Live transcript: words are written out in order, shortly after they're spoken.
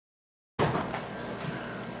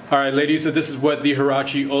Alright ladies, so this is what the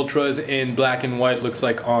Huarache Ultras in black and white looks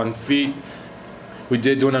like on feet. We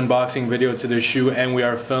did do an unboxing video to this shoe and we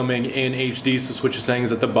are filming in HD, so switch the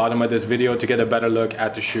settings at the bottom of this video to get a better look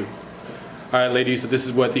at the shoe. Alright ladies, so this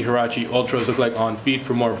is what the Huarache Ultras look like on feet.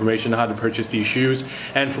 For more information on how to purchase these shoes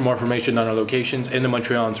and for more information on our locations in the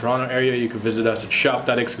Montreal and Toronto area, you can visit us at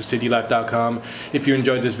shop.exclucitylife.com. If you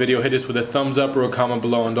enjoyed this video, hit us with a thumbs up or a comment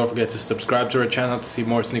below, and don't forget to subscribe to our channel to see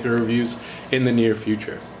more sneaker reviews in the near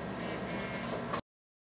future.